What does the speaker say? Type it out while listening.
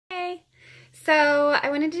So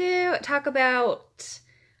I wanted to talk about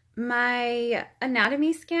my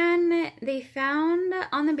anatomy scan. They found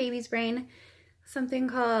on the baby's brain something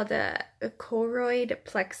called a choroid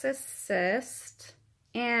plexus cyst,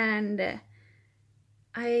 and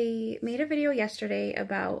I made a video yesterday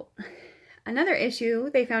about another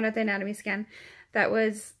issue they found at the anatomy scan that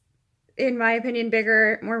was, in my opinion,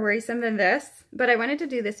 bigger, more worrisome than this. But I wanted to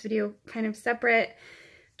do this video kind of separate,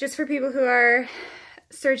 just for people who are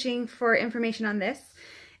searching for information on this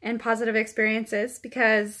and positive experiences,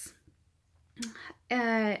 because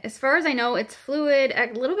as far as I know, it's fluid,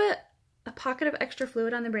 a pocket of extra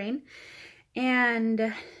fluid on the brain.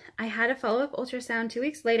 And I had a follow-up ultrasound 2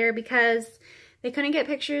 weeks later because they couldn't get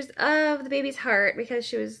pictures of the baby's heart because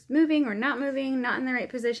she was moving or not moving, not in the right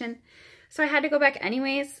position. So I had to go back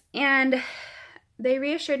anyways, and they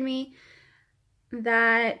reassured me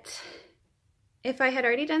that if I had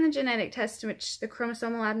already done the genetic test, which the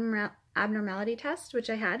chromosomal abnormality test, which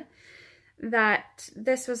I had, that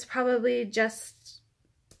this was probably just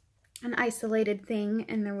an isolated thing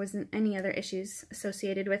and there wasn't any other issues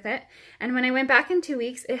associated with it. And when I went back in 2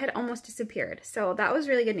 weeks, it had almost disappeared. So that was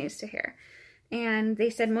really good news to hear. And they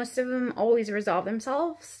said most of them always resolve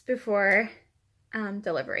themselves before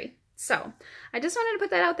delivery. So I just wanted to put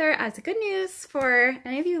that out there as good news for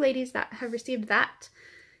any of you ladies that have received that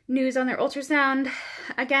news on their ultrasound.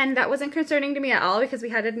 Again, that wasn't concerning to me at all because we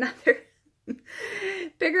had another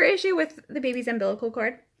bigger issue with the baby's umbilical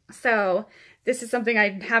cord. So this is something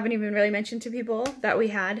I haven't even really mentioned to people that we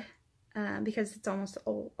had because it's almost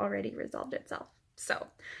already resolved itself. So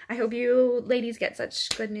I hope you ladies get such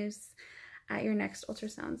good news at your next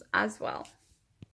ultrasounds as well.